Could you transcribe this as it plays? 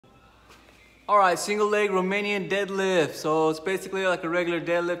All right, single leg Romanian deadlift. So it's basically like a regular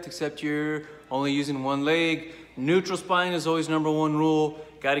deadlift, except you're only using one leg. Neutral spine is always number one rule.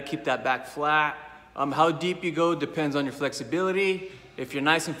 Got to keep that back flat. How deep you go depends on your flexibility. If you're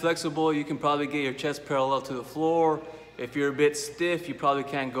nice and flexible, you can probably get your chest parallel to the floor. If you're a bit stiff, you probably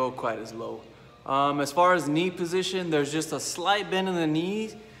can't go quite as low. As far as knee position, there's just a slight bend in the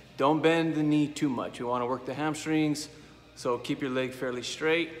knees. Don't bend the knee too much. You want to work the hamstrings, so keep your leg fairly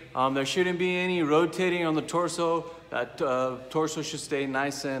straight. There shouldn't be any rotating on the torso. That torso should stay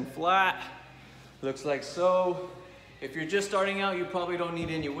nice and flat. Looks like so. If you're just starting out, you probably don't need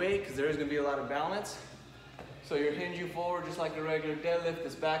any weight because there is going to be a lot of balance. So you're hinging forward just like a regular deadlift.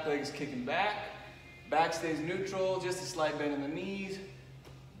 This back leg is kicking back. Back stays neutral, just a slight bend in the knees.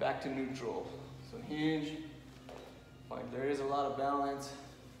 Back to neutral. So hinge. Like there is a lot of balance.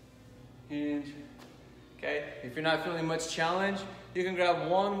 Hinge. Okay, if you're not feeling much challenge, you can grab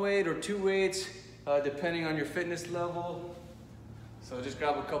one weight or two weights, depending on your fitness level. So just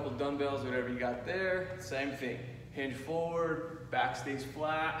grab a couple dumbbells, whatever you got there. Same thing. Hinge forward, back stays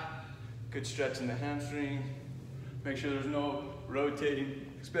flat. Good stretch in the hamstring. Make sure there's no rotating,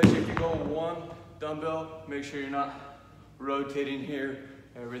 especially if you go one dumbbell, make sure you're not rotating here.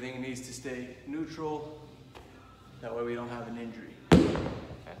 Everything needs to stay neutral. That way we don't have an injury.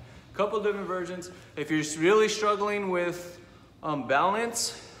 Okay. Couple different versions. If you're really struggling with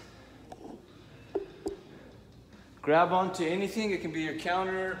balance, grab onto anything. It can be your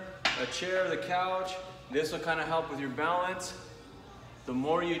counter, a chair, the couch. This will kind of help with your balance. The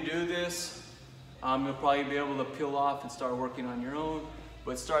more you do this, you'll probably be able to peel off and start working on your own.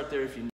 But start there if you need.